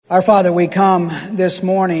Our Father, we come this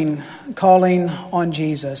morning calling on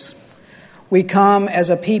Jesus. We come as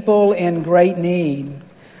a people in great need.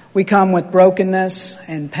 We come with brokenness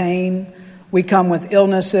and pain. We come with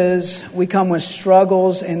illnesses. We come with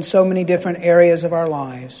struggles in so many different areas of our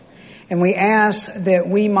lives. And we ask that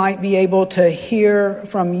we might be able to hear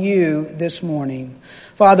from you this morning.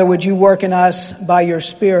 Father, would you work in us by your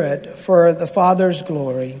Spirit for the Father's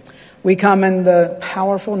glory? We come in the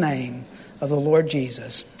powerful name of the Lord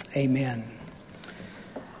Jesus. Amen.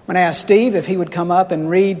 I'm going to ask Steve if he would come up and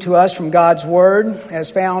read to us from God's Word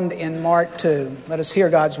as found in Mark 2. Let us hear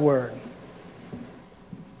God's Word.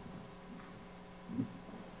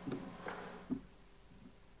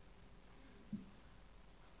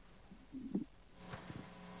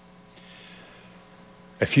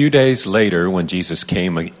 A few days later, when Jesus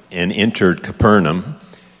came and entered Capernaum,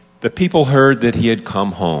 the people heard that he had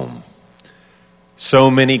come home.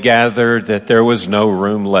 So many gathered that there was no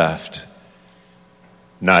room left,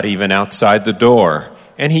 not even outside the door,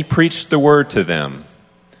 and he preached the word to them.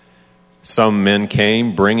 Some men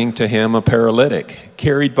came, bringing to him a paralytic,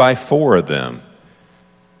 carried by 4 of them.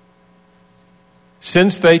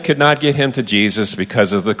 Since they could not get him to Jesus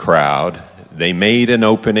because of the crowd, they made an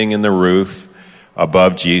opening in the roof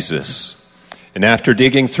above Jesus, and after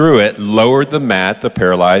digging through it, lowered the mat the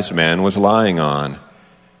paralyzed man was lying on.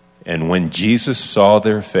 And when Jesus saw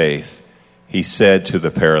their faith, he said to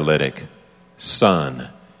the paralytic, "Son,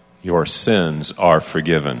 your sins are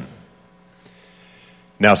forgiven."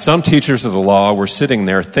 Now some teachers of the law were sitting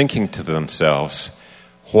there thinking to themselves,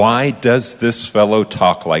 "Why does this fellow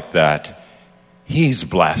talk like that? He's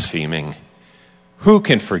blaspheming. Who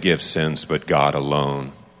can forgive sins but God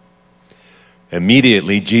alone?"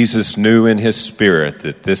 Immediately Jesus knew in his spirit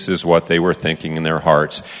that this is what they were thinking in their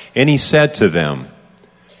hearts, and he said to them,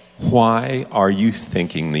 "Why are you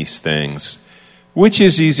thinking these things? Which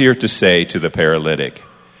is easier to say to the paralytic,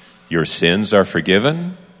 'Your sins are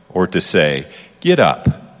forgiven,' or to say, 'Get up,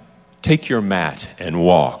 take your mat and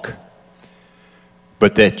walk'?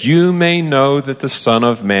 But that you may know that the Son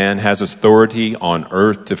of Man has authority on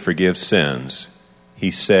earth to forgive sins,"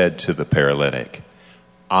 he said to the paralytic,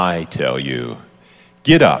 "I tell you,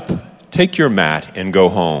 get up, take your mat and go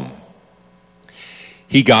home."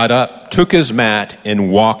 He got up, took his mat,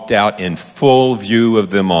 and walked out in full view of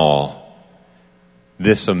them all.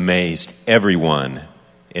 This amazed everyone,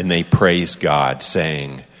 and they praised God,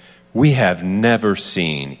 saying, "We have never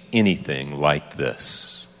seen anything like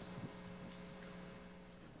this."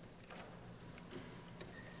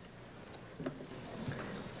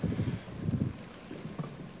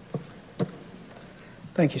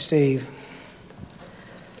 Thank you, Steve.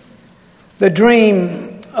 The dream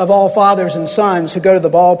of all fathers and sons who go to the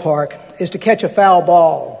ballpark is to catch a foul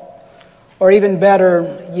ball, or even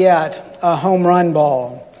better yet, a home run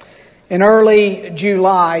ball. In early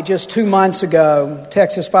July, just 2 months ago,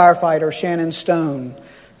 Texas firefighter Shannon Stone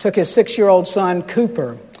took his 6-year-old son,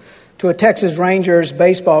 Cooper, to a Texas Rangers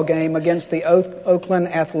baseball game against the Oakland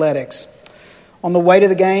Athletics. On the way to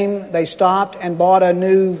the game, they stopped and bought a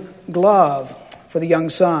new glove for the young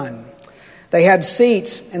son. They had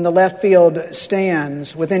seats in the left field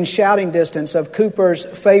stands within shouting distance of Cooper's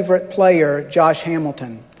favorite player, Josh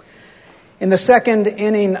Hamilton. In the second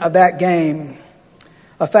inning of that game,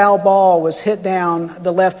 a foul ball was hit down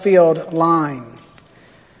the left field line.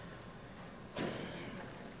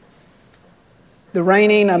 The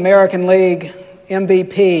reigning American League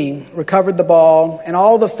MVP recovered the ball, and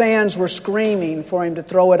all the fans were screaming for him to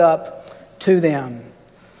throw it up to them.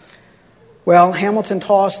 Well, Hamilton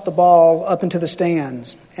tossed the ball up into the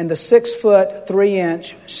stands, and the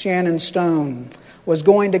 6'3" Shannon Stone was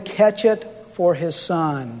going to catch it for his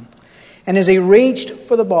son. And as he reached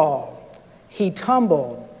for the ball, he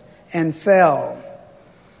tumbled and fell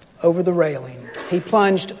over the railing. He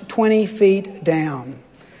plunged 20 feet down.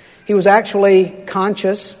 He was actually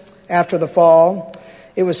conscious after the fall.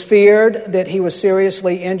 It was feared that he was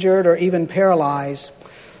seriously injured or even paralyzed.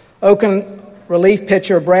 Oakland relief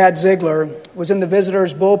pitcher Brad Ziegler was in the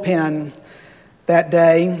visitors' bullpen that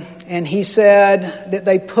day, and he said that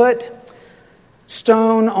they put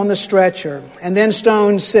Stone on the stretcher. And then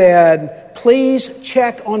Stone said, "Please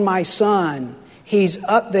check on my son. He's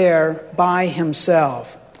up there by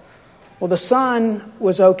himself." Well, the son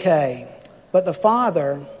was okay, but the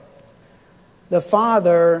father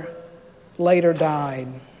later died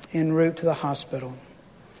en route to the hospital.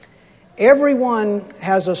 Everyone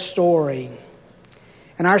has a story.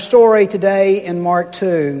 And our story today in Mark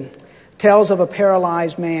 2 tells of a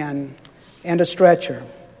paralyzed man and a stretcher.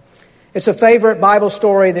 It's a favorite Bible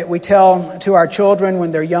story that we tell to our children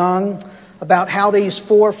when they're young about how these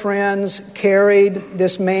 4 friends carried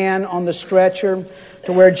this man on the stretcher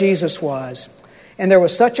to where Jesus was. And there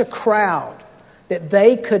was such a crowd that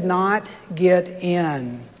they could not get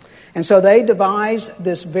in. And so they devised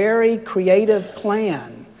this very creative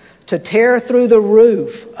plan to tear through the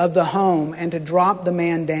roof of the home and to drop the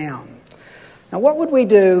man down. Now, what would we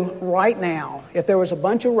do right now if there was a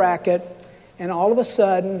bunch of racket and all of a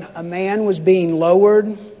sudden a man was being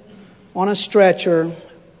lowered on a stretcher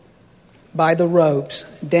by the ropes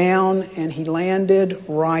down and he landed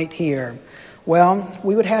right here? Well,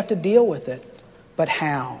 we would have to deal with it. But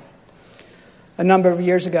how? A number of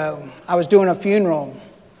years ago, I was doing a funeral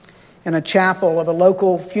in a chapel of a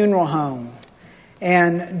local funeral home.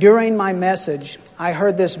 And during my message, I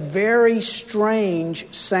heard this very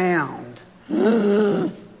strange sound.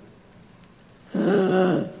 And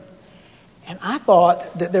I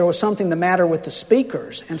thought that there was something the matter with the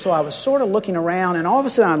speakers. And so I was sort of looking around, and all of a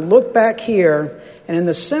sudden I looked back here, and in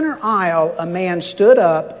the center aisle, a man stood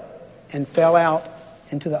up and fell out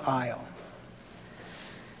into the aisle.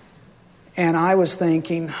 And I was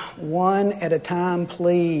thinking, one at a time,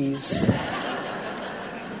 please.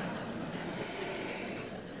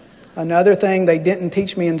 Another thing they didn't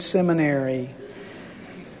teach me in seminary.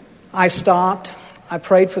 I stopped, I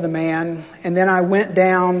prayed for the man, and then I went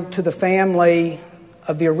down to the family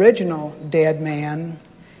of the original dead man,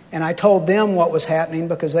 and I told them what was happening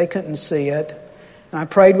because they couldn't see it. And I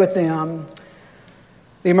prayed with them.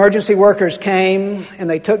 The emergency workers came, and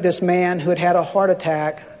they took this man who had had a heart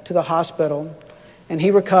attack to the hospital, and he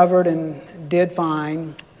recovered and did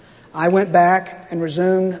fine. I went back and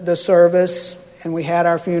resumed the service, and we had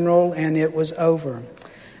our funeral, and it was over.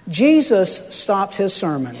 Jesus stopped his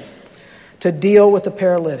sermon to deal with the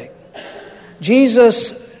paralytic.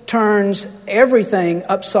 Jesus turns everything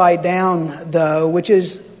upside down, though, which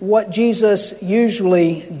is what Jesus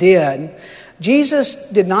usually did. Jesus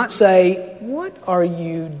did not say, "What are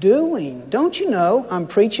you doing? Don't you know I'm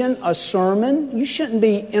preaching a sermon? You shouldn't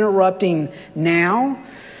be interrupting now."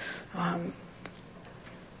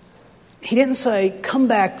 He didn't say, "Come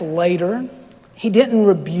back later." He didn't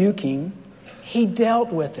rebuke him. He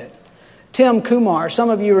dealt with it. Tim Kumar, some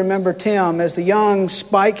of you remember Tim as the young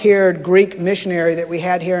spike-haired Greek missionary that we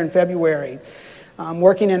had here in February,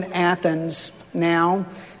 working in Athens now.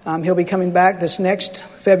 He'll be coming back this next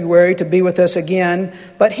February to be with us again.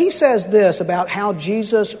 But he says this about how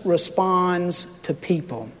Jesus responds to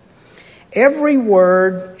people. Every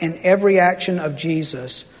word and every action of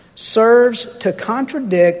Jesus serves to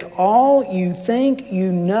contradict all you think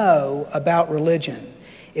you know about religion.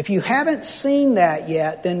 If you haven't seen that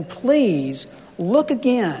yet, then please look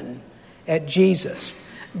again at Jesus.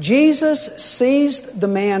 Jesus sees the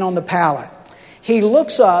man on the pallet. He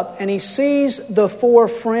looks up and he sees the 4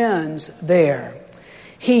 friends there.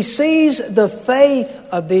 He sees the faith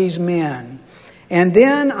of these men. And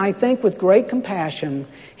then, I think with great compassion,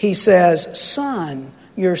 he says, "Son,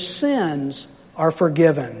 your sins are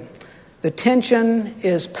forgiven." The tension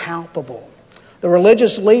is palpable. The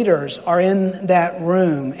religious leaders are in that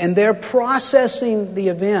room, and they're processing the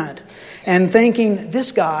event and thinking,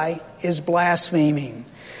 this guy is blaspheming.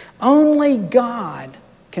 Only God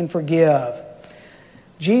can forgive.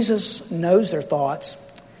 Jesus knows their thoughts,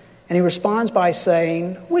 and he responds by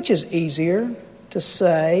saying, which is easier to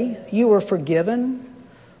say, "You are forgiven,"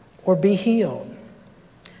 or "Be healed"?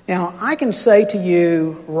 Now, I can say to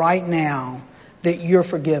you right now that you're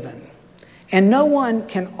forgiven, and no one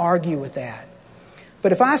can argue with that.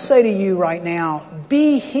 But if I say to you right now,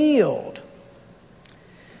 "Be healed,"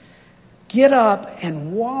 get up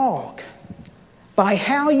and walk. By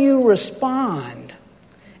how you respond,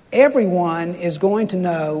 everyone is going to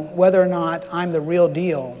know whether or not I'm the real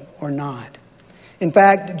deal or not. In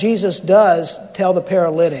fact, Jesus does tell the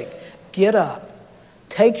paralytic, "Get up,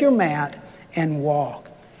 take your mat, and walk."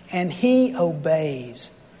 And he obeys.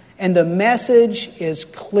 And the message is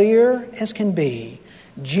clear as can be.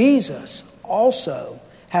 Jesus also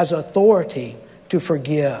has authority to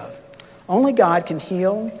forgive. Only God can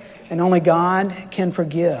heal, and only God can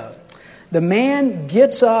forgive. The man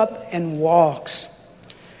gets up and walks.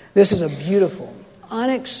 This is a beautiful,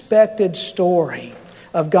 unexpected story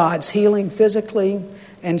of God's healing physically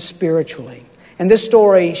and spiritually. And this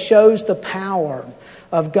story shows the power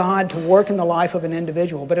of God to work in the life of an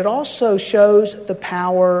individual, but it also shows the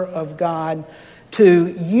power of God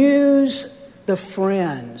to use the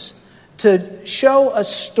friends to show a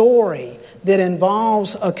story that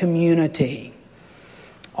involves a community,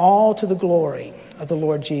 all to the glory of the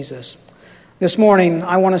Lord Jesus. This morning,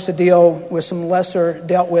 I want us to deal with some lesser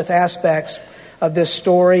dealt with aspects of this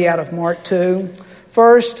story out of Mark 2.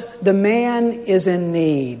 First, the man is in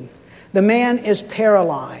need. The man is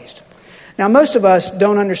paralyzed. Now, most of us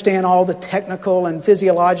don't understand all the technical and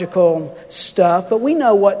physiological stuff, but we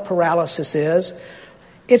know what paralysis is.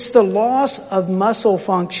 It's the loss of muscle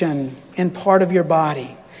function in part of your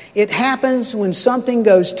body. It happens when something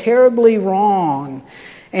goes terribly wrong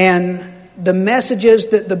and the messages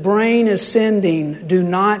that the brain is sending do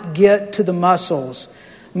not get to the muscles.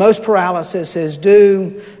 Most paralysis is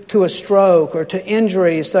due to a stroke or to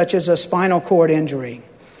injuries such as a spinal cord injury.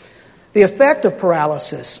 The effect of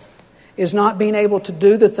paralysis is not being able to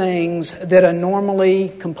do the things that a normally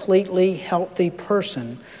completely healthy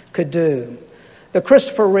person could do. The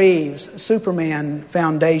Christopher Reeves Superman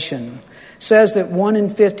Foundation says that 1 in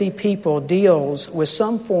 50 people deals with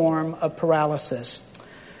some form of paralysis.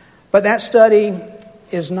 But that study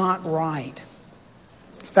is not right.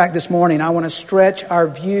 In fact, this morning I want to stretch our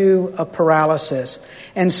view of paralysis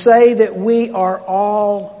and say that we are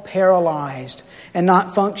all paralyzed and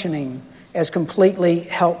not functioning as completely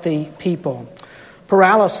healthy people.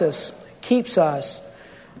 Paralysis keeps us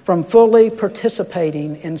from fully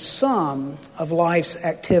participating in some of life's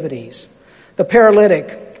activities. The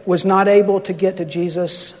paralytic was not able to get to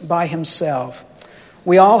Jesus by himself.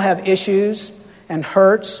 We all have issues and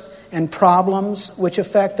hurts and problems which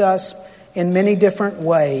affect us in many different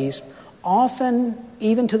ways, often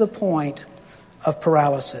even to the point of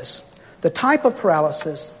paralysis. The type of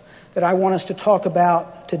paralysis that I want us to talk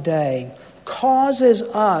about today causes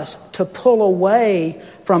us to pull away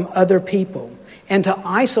from other people and to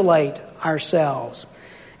isolate ourselves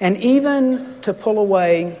and even to pull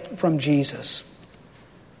away from Jesus.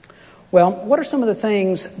 Well, what are some of the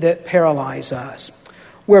things that paralyze us?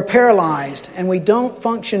 We're paralyzed and we don't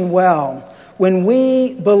function well when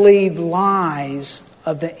we believe lies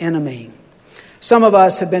of the enemy. Some of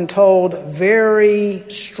us have been told very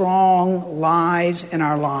strong lies in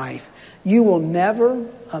our life. You will never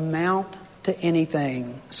amount to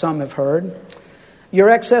anything, some have heard. You're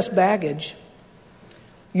excess baggage.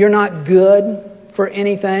 You're not good for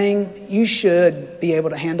anything. You should be able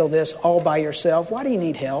to handle this all by yourself. Why do you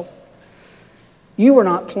need help? You were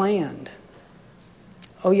not planned.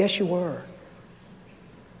 Oh, yes, you were.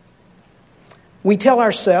 We tell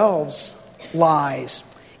ourselves lies.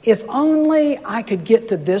 If only I could get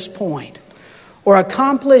to this point, or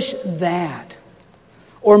accomplish that,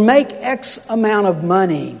 or make X amount of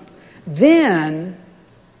money, then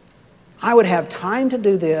I would have time to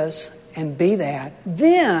do this and be that.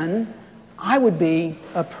 Then I would be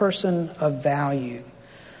a person of value.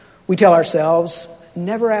 We tell ourselves,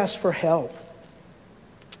 never ask for help.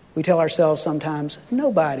 We tell ourselves sometimes,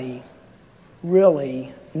 nobody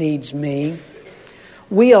really needs me.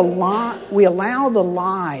 We allow the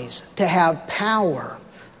lies to have power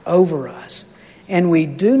over us. And we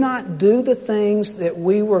do not do the things that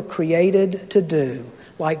we were created to do,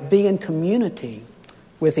 like be in community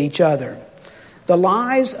with each other. The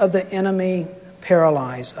lies of the enemy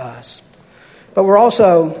paralyze us. But we're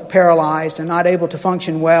also paralyzed and not able to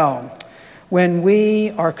function well when we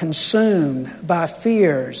are consumed by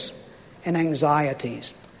fears and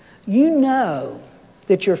anxieties. You know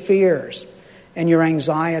that your fears and your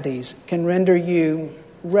anxieties can render you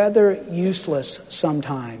rather useless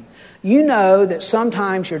sometime. You know that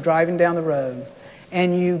sometimes you're driving down the road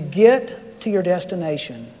and you get to your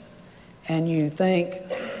destination and you think,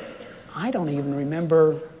 I don't even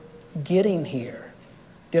remember getting here.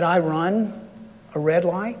 Did I run a red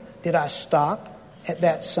light? Did I stop at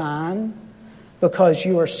that sign? Because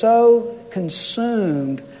you are so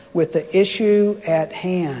consumed with the issue at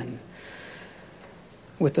hand,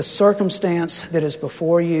 with the circumstance that is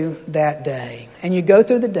before you that day. And you go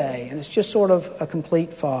through the day, and it's just sort of a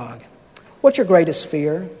complete fog. What's your greatest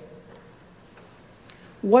fear?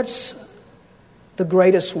 What's the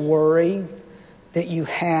greatest worry that you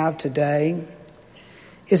have today?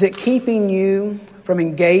 Is it keeping you from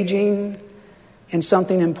engaging in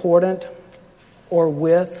something important or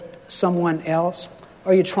with someone else?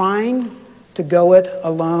 Are you trying to go it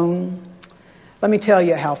alone? Let me tell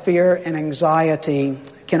you how fear and anxiety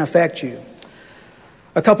can affect you.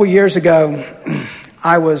 A couple years ago,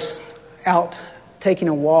 I was out taking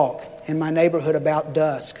a walk in my neighborhood about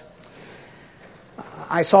dusk.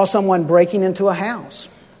 I saw someone breaking into a house.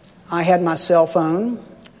 I had my cell phone,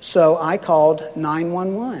 so I called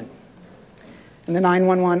 911. And the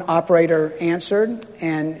 911 operator answered,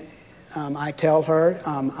 and I tell her,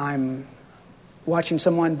 I'm watching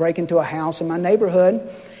someone break into a house in my neighborhood.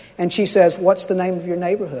 And she says, what's the name of your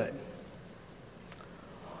neighborhood?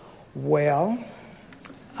 Well,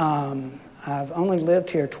 I've only lived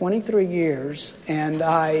here 23 years, and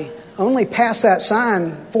I only pass that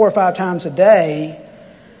sign 4 or 5 times a day.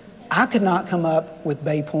 I could not come up with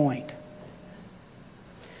Bay Point.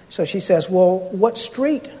 So she says, well, what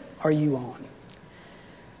street are you on?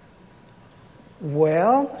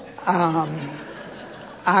 Well,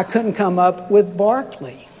 I couldn't come up with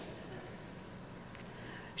Barclay.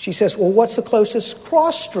 She says, well, what's the closest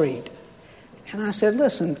cross street? And I said,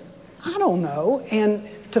 listen, I don't know. And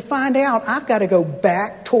to find out, I've got to go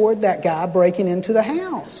back toward that guy breaking into the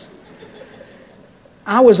house.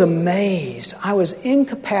 I was amazed. I was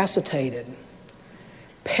incapacitated,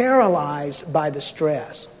 paralyzed by the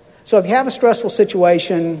stress. So if you have a stressful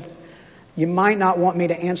situation, you might not want me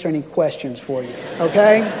to answer any questions for you,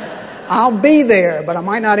 okay? I'll be there, but I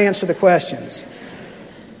might not answer the questions.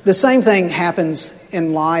 The same thing happens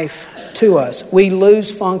in life to us. We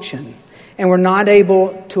lose function, and we're not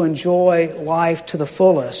able to enjoy life to the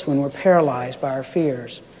fullest when we're paralyzed by our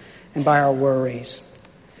fears and by our worries.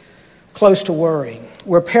 Close to worry.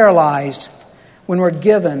 We're paralyzed when we're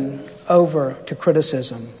given over to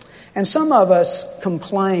criticism. And some of us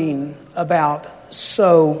complain about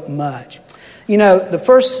so much. You know, the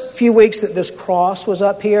first few weeks that this cross was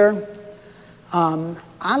up here,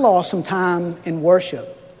 I lost some time in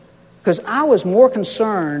worship because I was more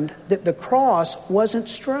concerned that the cross wasn't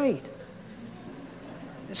straight.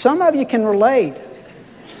 Some of you can relate.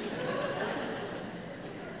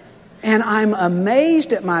 And I'm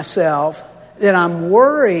amazed at myself that I'm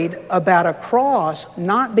worried about a cross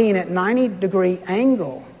not being at 90-degree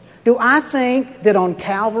angle. Do I think that on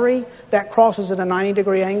Calvary that cross is at a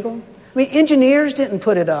 90-degree angle? I mean, engineers didn't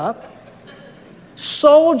put it up.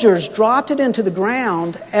 Soldiers dropped it into the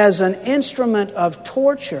ground as an instrument of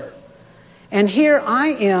torture. And here I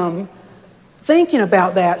am thinking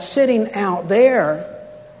about that, sitting out there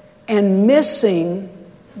and missing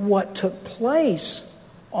what took place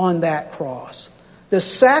on that cross. The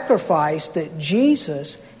sacrifice that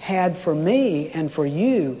Jesus had for me and for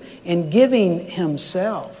you in giving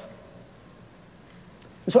himself.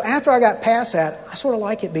 And so after I got past that, I sort of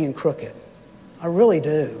like it being crooked. I really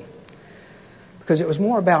do. Because it was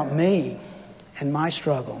more about me and my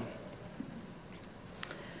struggle.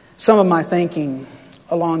 Some of my thinking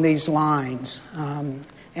along these lines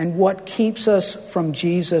and what keeps us from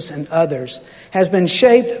Jesus and others has been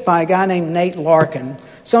shaped by a guy named Nate Larkin.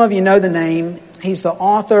 Some of you know the name. He's the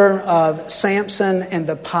author of Samson and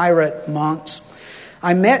the Pirate Monks.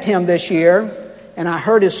 I met him this year, and I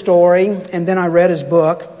heard his story, and then I read his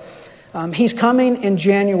book. He's coming in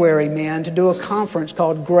January, men, to do a conference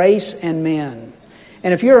called Grace and Men.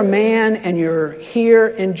 And if you're a man and you're here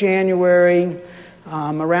in January,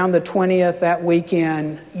 around the 20th, that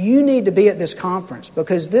weekend, you need to be at this conference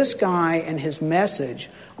because this guy and his message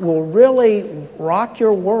will really rock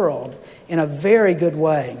your world in a very good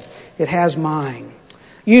way. It has mine.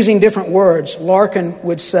 Using different words, Larkin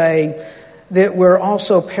would say that we're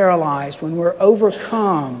also paralyzed when we're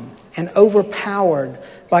overcome and overpowered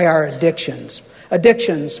by our addictions.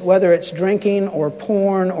 Addictions, whether it's drinking or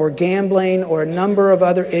porn or gambling or a number of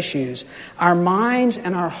other issues, our minds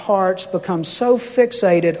and our hearts become so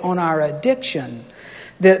fixated on our addiction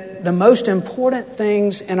that the most important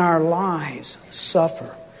things in our lives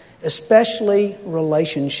suffer, especially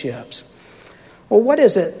relationships. Well, what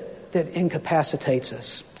is it that incapacitates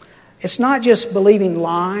us? It's not just believing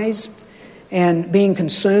lies and being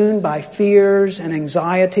consumed by fears and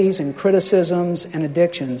anxieties and criticisms and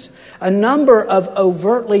addictions. A number of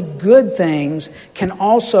overtly good things can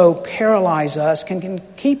also paralyze us, can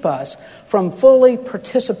keep us from fully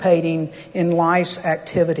participating in life's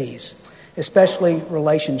activities, especially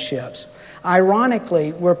relationships.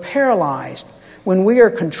 Ironically, we're paralyzed when we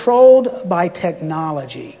are controlled by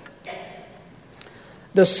technology.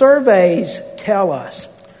 The surveys tell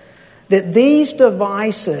us that these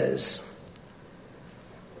devices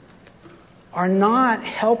are not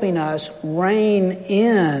helping us rein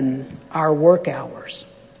in our work hours.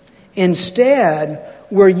 Instead,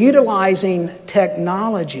 we're utilizing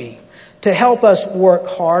technology to help us work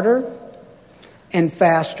harder and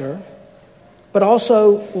faster, but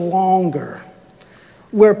also longer.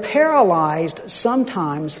 We're paralyzed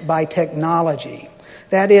sometimes by technology.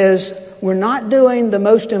 That is, we're not doing the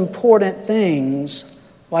most important things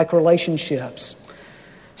like relationships.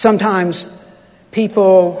 Sometimes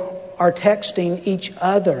people are texting each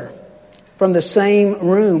other from the same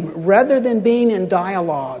room rather than being in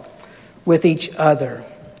dialogue with each other.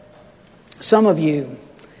 Some of you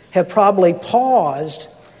have probably paused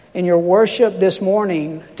in your worship this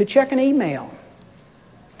morning to check an email.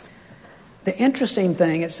 The interesting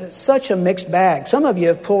thing, it's such a mixed bag. Some of you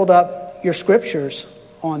have pulled up your scriptures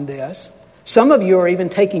on this. Some of you are even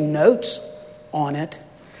taking notes on it.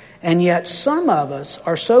 And yet some of us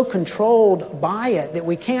are so controlled by it that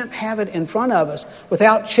we can't have it in front of us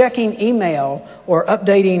without checking email or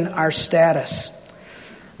updating our status.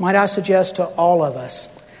 Might I suggest to all of us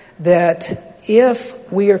that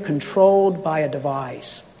if we are controlled by a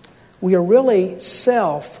device, we are really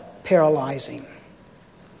self-paralyzing.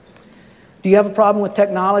 Do you have a problem with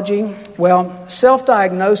technology? Well,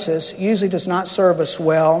 self-diagnosis usually does not serve us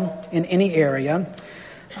well in any area.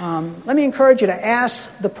 Let me encourage you to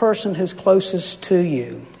ask the person who's closest to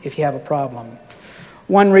you if you have a problem.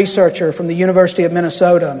 One researcher from the University of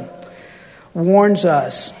Minnesota warns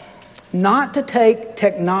us not to take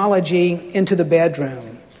technology into the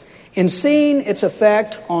bedroom. In seeing its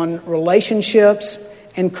effect on relationships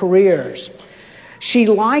and careers, she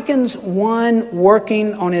likens one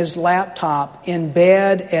working on his laptop in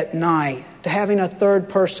bed at night to having a third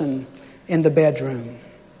person in the bedroom.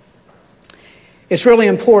 It's really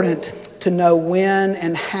important to know when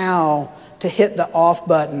and how to hit the off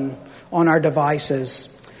button on our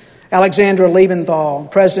devices. Alexandra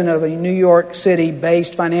Liebenthal, president of a New York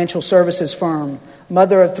City-based financial services firm,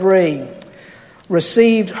 mother of 3,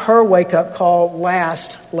 received her wake-up call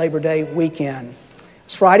last Labor Day weekend.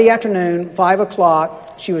 It's Friday afternoon, 5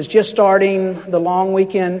 o'clock. She was just starting the long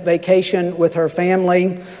weekend vacation with her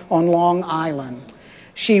family on Long Island.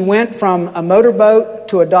 She went from a motorboat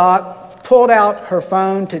to a dock, pulled out her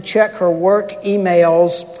phone to check her work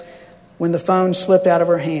emails when the phone slipped out of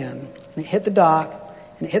her hand. And it hit the dock,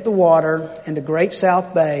 and it hit the water into Great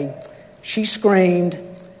South Bay. She screamed,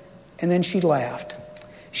 and then she laughed.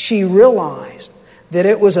 She realized that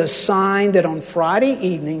it was a sign that on Friday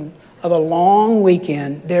evening of a long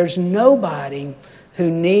weekend, there's nobody who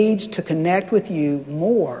needs to connect with you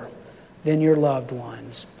more than your loved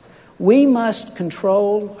ones. We must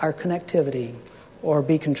control our connectivity or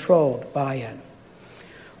be controlled by it.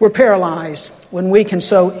 We're paralyzed when we can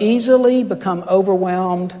so easily become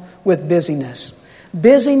overwhelmed with busyness.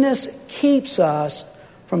 Busyness keeps us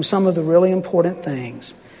from some of the really important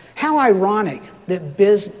things. How ironic that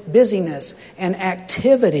busyness and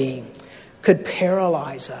activity could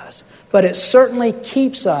paralyze us, but it certainly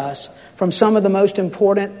keeps us from some of the most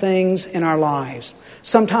important things in our lives.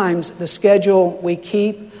 Sometimes the schedule we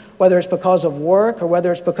keep, whether it's because of work or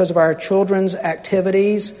whether it's because of our children's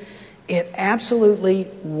activities, it absolutely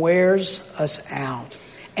wears us out.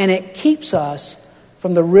 And it keeps us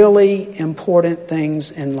from the really important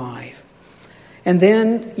things in life. And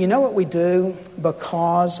then, you know what we do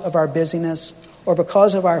because of our busyness or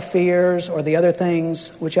because of our fears or the other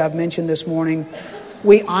things which I've mentioned this morning?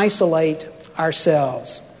 We isolate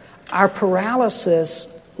ourselves. Our paralysis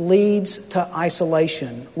leads to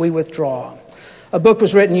isolation. We withdraw. A book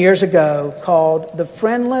was written years ago called The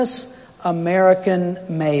Friendless American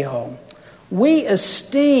Male. We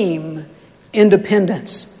esteem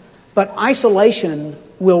independence, but isolation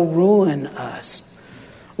will ruin us.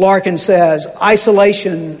 Larkin says,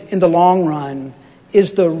 isolation in the long run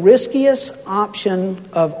is the riskiest option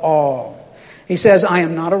of all. He says, I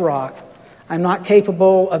am not a rock. I'm not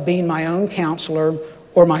capable of being my own counselor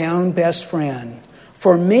or my own best friend.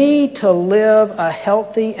 For me to live a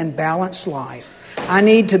healthy and balanced life, I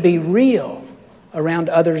need to be real around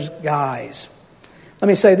others' guys. Let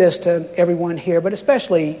me say this to everyone here, but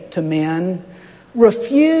especially to men.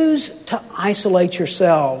 Refuse to isolate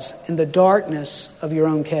yourselves in the darkness of your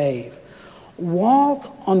own cave.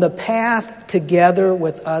 Walk on the path together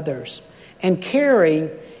with others and carry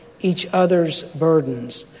each other's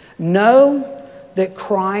burdens. Know that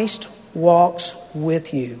Christ walks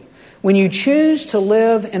with you. When you choose to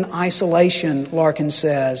live in isolation, Larkin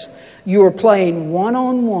says, you are playing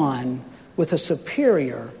one-on-one with a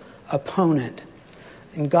superior opponent.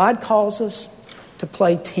 And God calls us to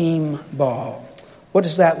play team ball. What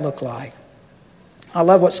does that look like? I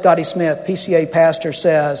love what Scotty Smith, PCA pastor,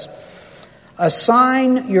 says. A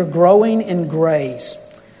sign you're growing in grace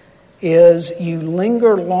is you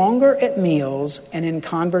linger longer at meals and in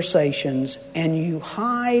conversations, and you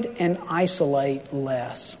hide and isolate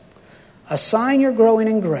less. A sign you're growing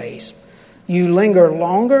in grace, you linger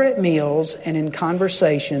longer at meals and in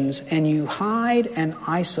conversations, and you hide and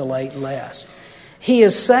isolate less. He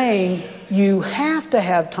is saying you have to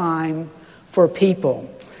have time for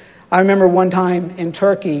people. I remember one time in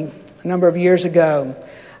Turkey, a number of years ago,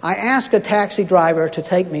 I asked a taxi driver to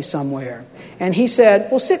take me somewhere. And he said,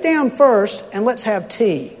 well, sit down first and let's have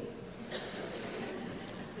tea.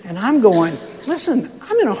 And I'm going, listen,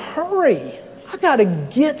 I'm in a hurry. I got to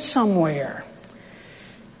get somewhere.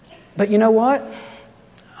 But you know what?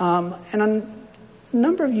 And a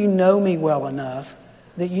number of you know me well enough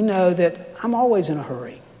that you know that I'm always in a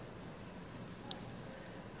hurry.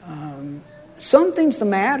 something's the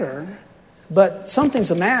matter, but something's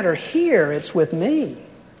the matter here. It's with me.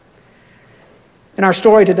 In our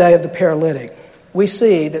story today of the paralytic, we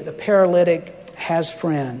see that the paralytic has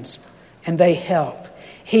friends, and they help.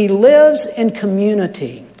 He lives in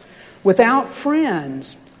community. Without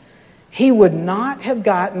friends, he would not have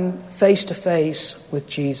gotten face to face with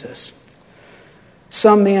Jesus.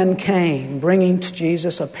 Some men came, bringing to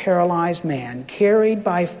Jesus a paralyzed man, carried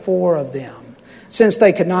by 4 of them. Since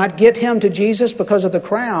they could not get him to Jesus because of the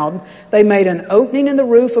crowd, they made an opening in the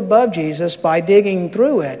roof above Jesus by digging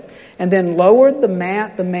through it, and then lowered the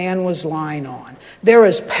mat the man was lying on. There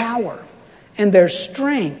is power and there's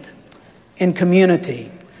strength in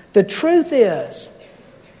community. The truth is,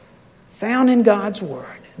 found in God's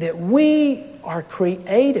Word, that we are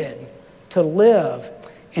created to live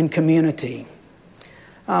in community.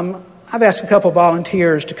 I've asked a couple of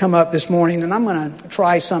volunteers to come up this morning, and I'm going to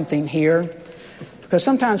try something here, because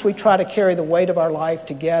sometimes we try to carry the weight of our life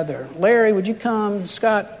together. Larry, would you come?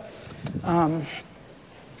 Scott, I've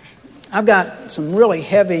got some really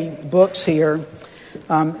heavy books here.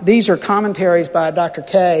 These are commentaries by Dr.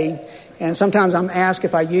 Kay, and sometimes I'm asked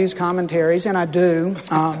if I use commentaries, and I do.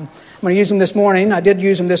 I'm going to use them this morning. I did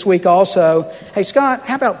use them this week also. Hey, Scott,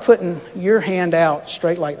 how about putting your hand out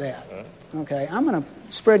straight like that? Okay, I'm going to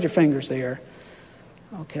spread your fingers there.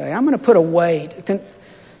 Okay, I'm going to put a weight.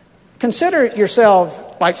 Consider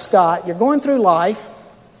yourself like Scott. You're going through life,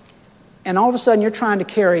 and all of a sudden you're trying to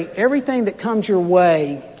carry everything that comes your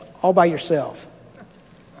way all by yourself.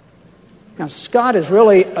 Now, Scott is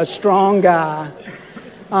really a strong guy,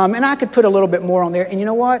 and I could put a little bit more on there. And you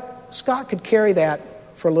know what? Scott could carry that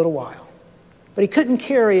for a little while, but he couldn't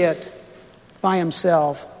carry it by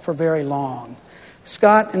himself for very long.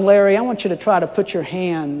 Scott and Larry, I want you to try to put your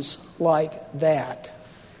hands like that.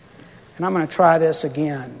 And I'm going to try this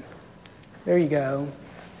again. There you go.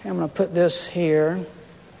 I'm going to put this here,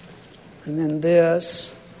 and then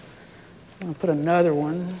this. I'm going to put another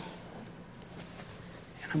one,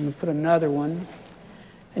 and I'm going to put another one.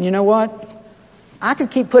 And you know what? I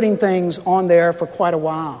could keep putting things on there for quite a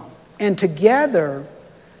while. And together,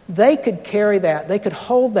 they could carry that. They could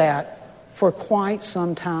hold that for quite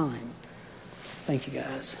some time. Thank you,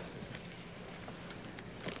 guys.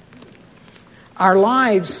 Our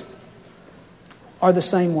lives are the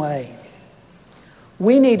same way.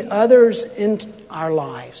 We need others in our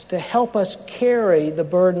lives to help us carry the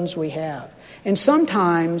burdens we have. And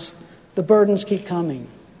sometimes the burdens keep coming.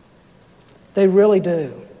 They really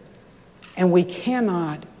do. And we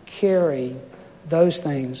cannot carry those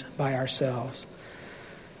things by ourselves.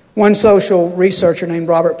 One social researcher named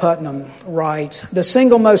Robert Putnam writes, "The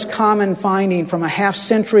single most common finding from a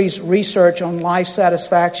half-century's research on life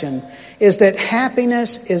satisfaction is that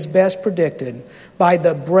happiness is best predicted by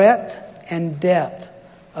the breadth and depth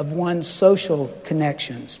of one's social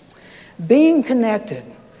connections." Being connected,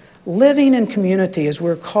 living in community, as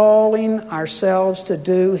we're calling ourselves to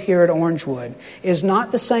do here at Orangewood, is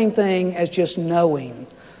not the same thing as just knowing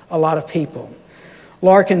a lot of people.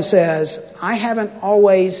 Larkin says, "I haven't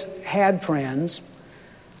always had friends.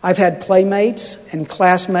 I've had playmates and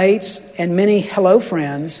classmates and many hello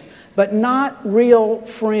friends, but not real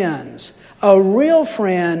friends. A real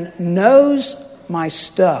friend knows my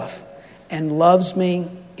stuff and loves me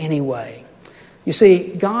anyway." You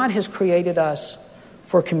see, God has created us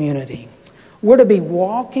for community. We're to be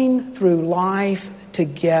walking through life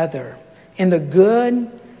together, in the good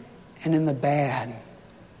and in the bad.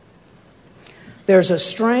 There's a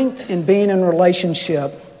strength in being in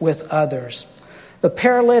relationship with others. The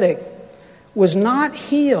paralytic was not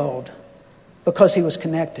healed because he was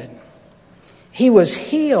connected. He was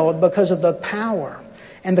healed because of the power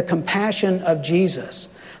and the compassion of Jesus.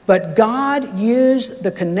 But God used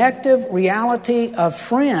the connective reality of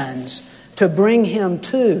friends to bring him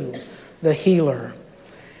to the healer.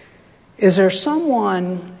 Is there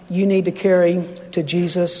someone you need to carry to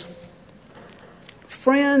Jesus?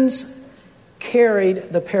 Friends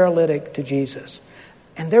carried the paralytic to Jesus,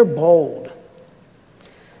 and they're bold.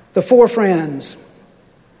 The 4 friends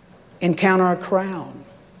encounter a crowd,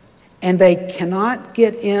 and they cannot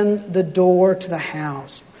get in the door to the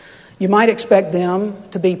house. You might expect them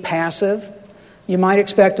to be passive. You might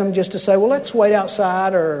expect them just to say, well, let's wait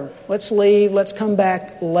outside, or let's leave, let's come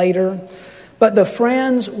back later. But the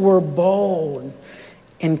friends were bold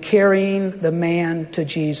in carrying the man to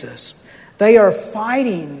Jesus. They are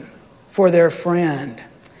fighting for their friend.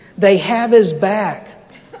 They have his back.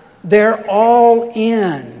 They're all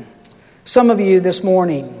in. Some of you this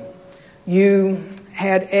morning, you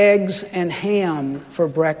had eggs and ham for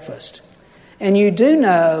breakfast. And you do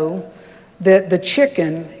know that the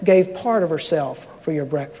chicken gave part of herself for your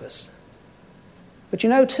breakfast. But you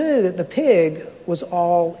know, too, that the pig was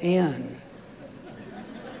all in.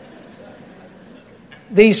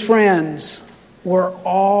 These friends were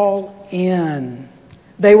all in.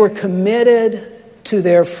 They were committed to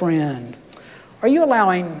their friend. Are you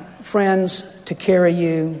allowing friends to carry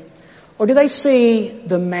you? Or do they see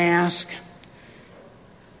the mask?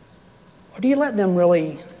 Or do you let them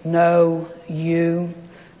really know you?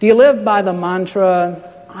 Do you live by the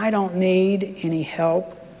mantra, I don't need any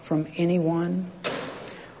help from anyone?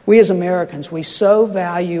 We as Americans, we so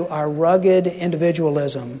value our rugged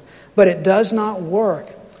individualism, but it does not work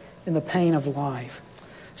in the pain of life.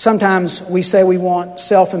 Sometimes we say we want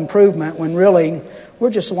self-improvement when really we're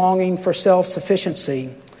just longing for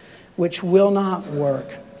self-sufficiency, which will not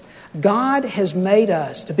work. God has made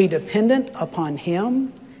us to be dependent upon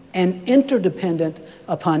Him and interdependent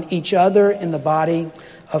upon each other in the body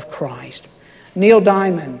of Christ. Neil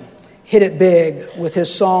Diamond hit it big with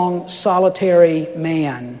his song, Solitary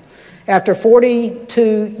Man. After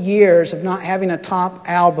 42 years of not having a top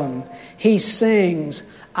album, he sings,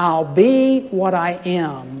 I'll be what I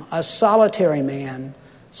am, a solitary man,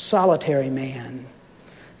 solitary man.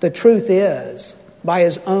 The truth is, by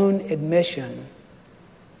his own admission,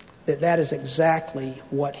 that is exactly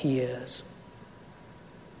what he is.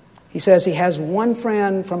 He says he has one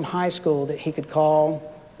friend from high school that he could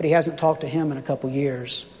call, but he hasn't talked to him in a couple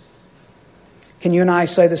years. Can you and I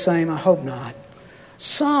say the same? I hope not.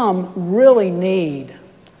 Some really need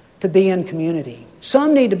to be in community.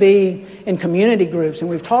 Some need to be in community groups, and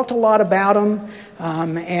we've talked a lot about them,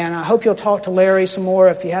 and I hope you'll talk to Larry some more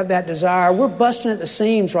if you have that desire. We're busting at the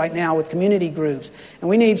seams right now with community groups, and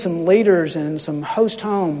we need some leaders and some host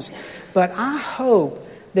homes. But I hope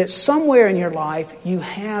that somewhere in your life you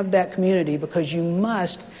have that community, because you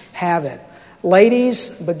must have it.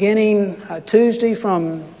 Ladies, beginning Tuesday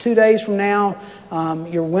from 2 days from now,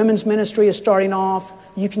 your women's ministry is starting off.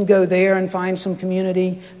 You can go there and find some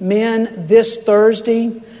community. Men, this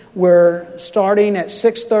Thursday, we're starting at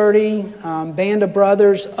 6:30, Band of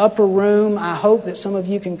Brothers, Upper Room. I hope that some of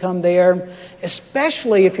you can come there,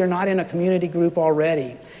 especially if you're not in a community group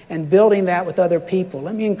already, and building that with other people.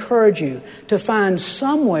 Let me encourage you to find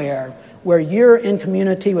somewhere where you're in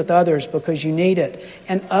community with others, because you need it,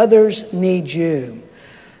 and others need you.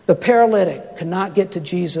 The paralytic could not get to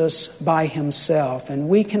Jesus by himself, and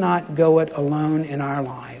we cannot go it alone in our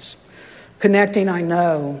lives. Connecting, I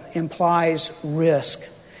know, implies risk.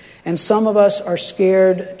 And some of us are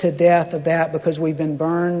scared to death of that because we've been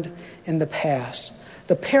burned in the past.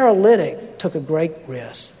 The paralytic took a great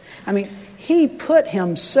risk. I mean, he put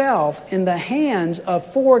himself in the hands of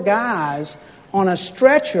 4 guys on a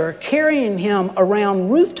stretcher carrying him around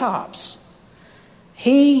rooftops.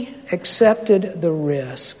 He accepted the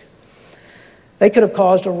risk. They could have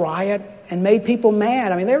caused a riot and made people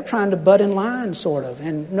mad. I mean, they were trying to butt in line, sort of,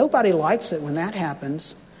 and nobody likes it when that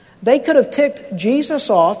happens. They could have ticked Jesus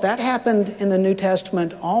off. That happened in the New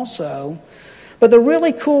Testament also. But the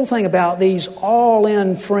really cool thing about these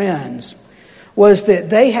all-in friends was that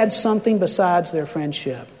they had something besides their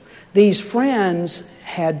friendship. These friends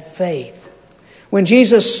had faith. When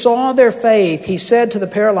Jesus saw their faith, he said to the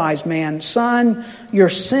paralyzed man, "Son, your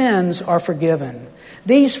sins are forgiven."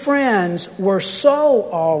 These friends were so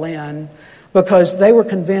all in because they were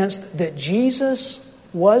convinced that Jesus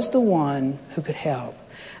was the one who could help.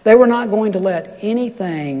 They were not going to let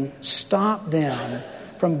anything stop them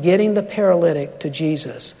from getting the paralytic to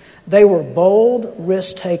Jesus. They were bold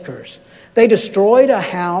risk takers. They destroyed a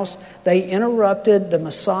house. They interrupted the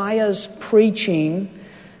Messiah's preaching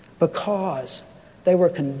because they were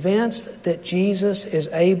convinced that Jesus is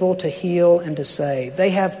able to heal and to save. They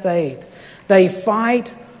have faith. They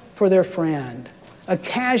fight for their friend. A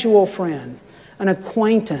casual friend, an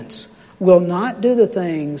acquaintance, will not do the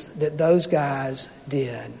things that those guys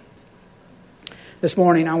did. This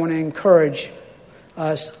morning, I want to encourage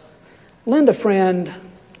us. Lend a friend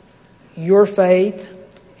your faith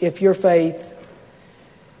if his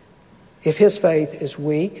faith is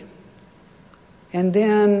weak. And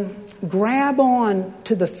then grab on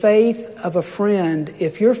to the faith of a friend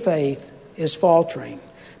if your faith is faltering.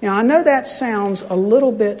 Now, I know that sounds a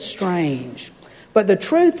little bit strange, but the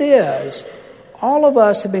truth is, all of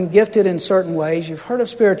us have been gifted in certain ways. You've heard of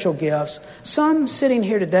spiritual gifts. Some sitting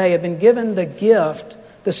here today have been given the gift,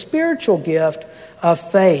 the spiritual gift of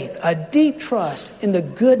faith, a deep trust in the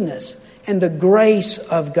goodness and the grace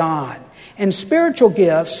of God. And spiritual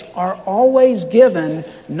gifts are always given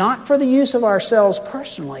not for the use of ourselves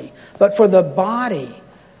personally, but for the body,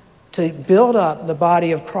 to build up the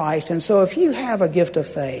body of Christ. And so if you have a gift of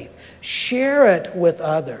faith, share it with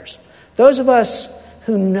others. Those of us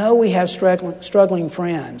who know we have struggling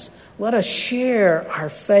friends. Let us share our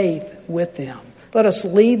faith with them. Let us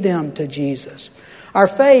lead them to Jesus. Our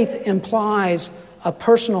faith implies a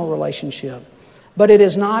personal relationship, but it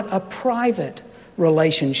is not a private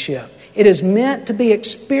relationship. It is meant to be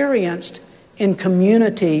experienced in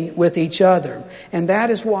community with each other. And that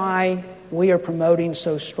is why we are promoting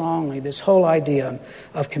so strongly this whole idea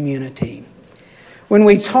of community. When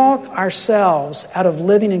we talk ourselves out of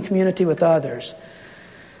living in community with others,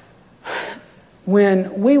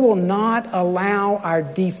 when we will not allow our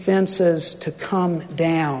defenses to come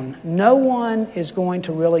down, no one is going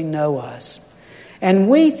to really know us. And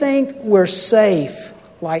we think we're safe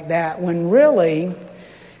like that when really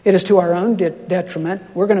it is to our own detriment.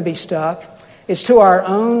 We're going to be stuck. It's to our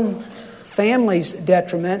own family's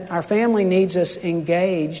detriment. Our family needs us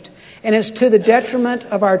engaged. And it's to the detriment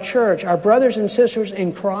of our church, our brothers and sisters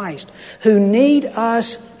in Christ, who need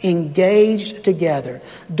us engaged together.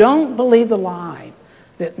 Don't believe the lie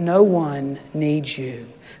that no one needs you.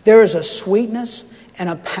 There is a sweetness and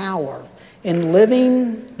a power in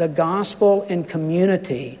living the gospel in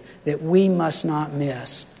community that we must not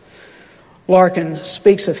miss. Larkin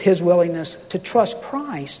speaks of his willingness to trust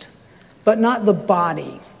Christ, but not the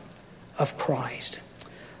body of Christ.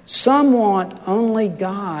 Some want only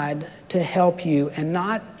God to help you and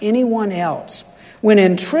not anyone else, when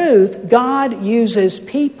in truth, God uses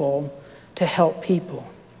people to help people.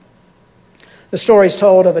 The story is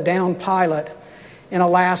told of a downed pilot in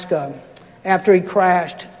Alaska. After he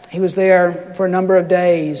crashed, he was there for a number of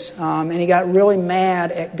days, and he got really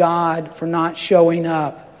mad at God for not showing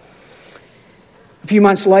up. A few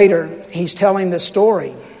months later, he's telling the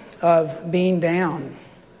story of being down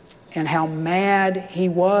and how mad he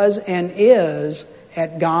was and is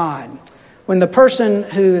at God. When the person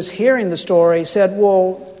who is hearing the story said,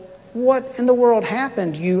 "Well, what in the world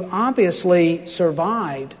happened? You obviously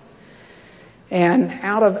survived." And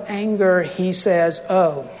out of anger, he says,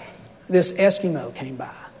 "Oh, this Eskimo came by."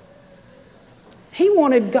 He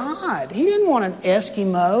wanted God. He didn't want an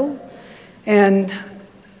Eskimo. And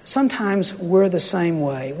sometimes we're the same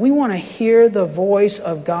way. We want to hear the voice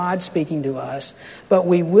of God speaking to us, but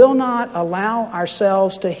we will not allow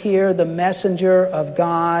ourselves to hear the messenger of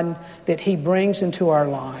God that He brings into our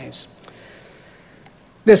lives.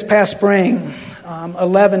 This past spring,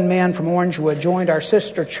 11 men from Orangewood joined our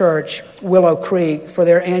sister church, Willow Creek, for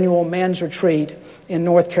their annual men's retreat in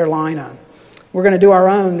North Carolina. We're going to do our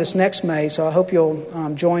own this next May, so I hope you'll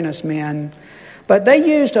join us, men. But they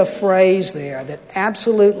used a phrase there that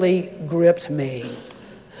absolutely gripped me.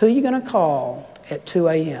 Who are you going to call at 2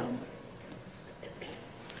 a.m.?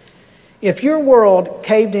 If your world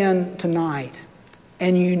caved in tonight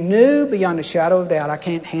and you knew beyond a shadow of doubt, I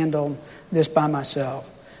can't handle this by myself,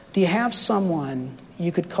 do you have someone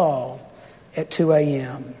you could call at 2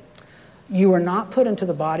 a.m.? You are not put into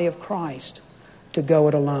the body of Christ to go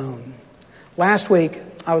it alone. Last week,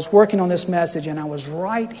 I was working on this message, and I was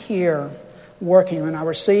right here working when I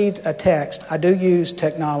received a text. I do use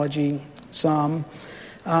technology some.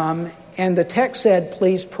 And the text said,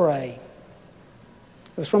 "Please pray."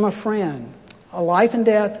 It was from a friend, a life and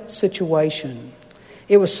death situation.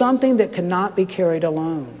 It was something that could not be carried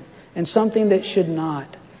alone, and something that should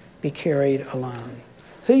not be carried alone.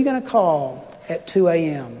 Who are you going to call at 2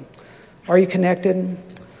 a.m.? Are you connected?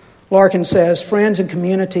 Larkin says, friends and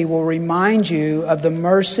community will remind you of the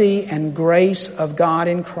mercy and grace of God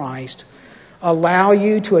in Christ, allow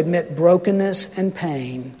you to admit brokenness and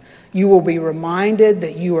pain. You will be reminded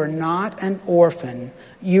that you are not an orphan.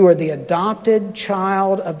 You are the adopted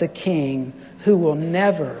child of the King who will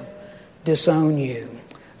never disown you.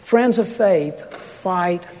 Friends of faith,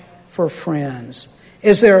 fight for friends.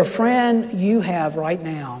 Is there a friend you have right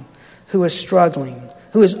now who is struggling,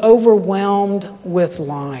 who is overwhelmed with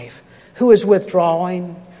life, who is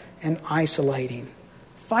withdrawing and isolating?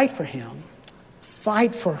 Fight for him.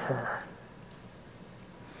 Fight for her.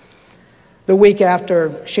 The week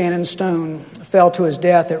after Shannon Stone fell to his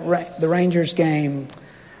death at the Rangers game,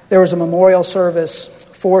 there was a memorial service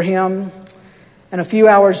for him. And a few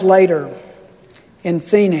hours later, in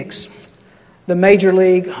Phoenix, the Major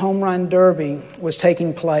League Home Run Derby was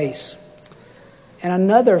taking place. And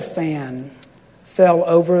another fan fell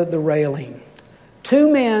over the railing.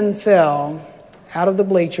 2 men fell out of the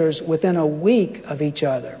bleachers within a week of each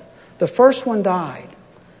other. The first one died.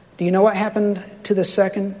 Do you know what happened to the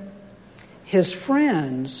second? His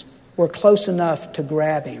friends were close enough to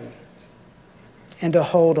grab him and to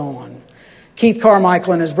hold on. Keith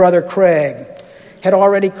Carmichael and his brother Craig had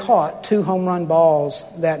already caught 2 home run balls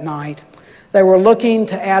that night. They were looking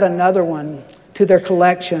to add another one to their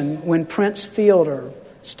collection when Prince Fielder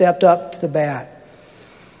stepped up to the bat.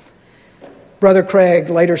 Brother Craig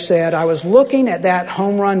later said, "I was looking at that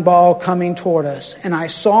home run ball coming toward us, and I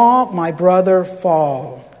saw my brother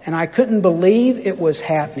fall, and I couldn't believe it was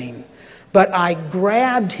happening. But I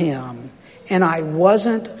grabbed him, and I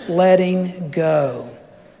wasn't letting go."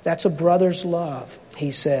 That's a brother's love,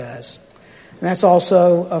 he says. And that's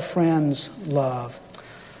also a friend's love.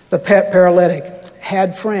 The paralytic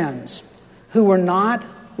had friends who were not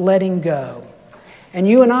letting go. And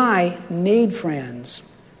you and I need friends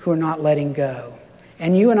who are not letting go.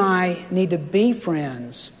 And you and I need to be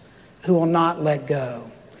friends who will not let go.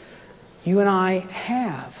 You and I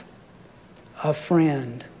have a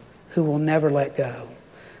friend who will never let go.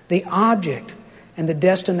 The object and the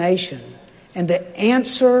destination and the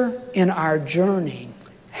answer in our journey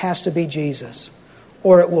has to be Jesus,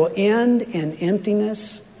 or it will end in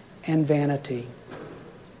emptiness and vanity.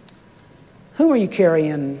 Who are you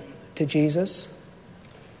carrying to Jesus?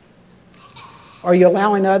 Are you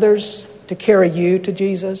allowing others to carry you to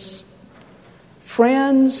Jesus?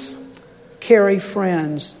 Friends carry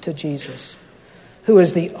friends to Jesus, who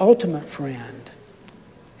is the ultimate friend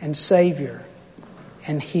and Savior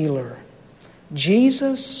and healer.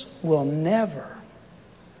 Jesus will never,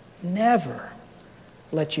 never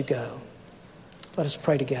let you go. Let us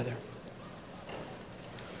pray together.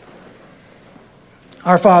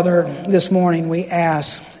 Our Father, this morning we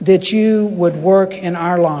ask that you would work in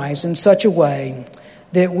our lives in such a way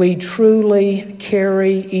that we truly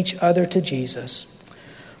carry each other to Jesus.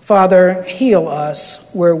 Father, heal us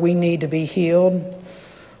where we need to be healed.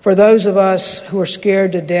 For those of us who are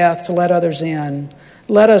scared to death to let others in,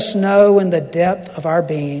 let us know in the depth of our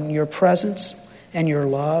being your presence and your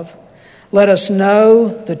love. Let us know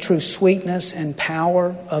the true sweetness and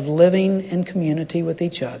power of living in community with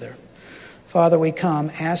each other. Father, we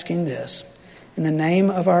come asking this in the name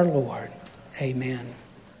of our Lord. Amen.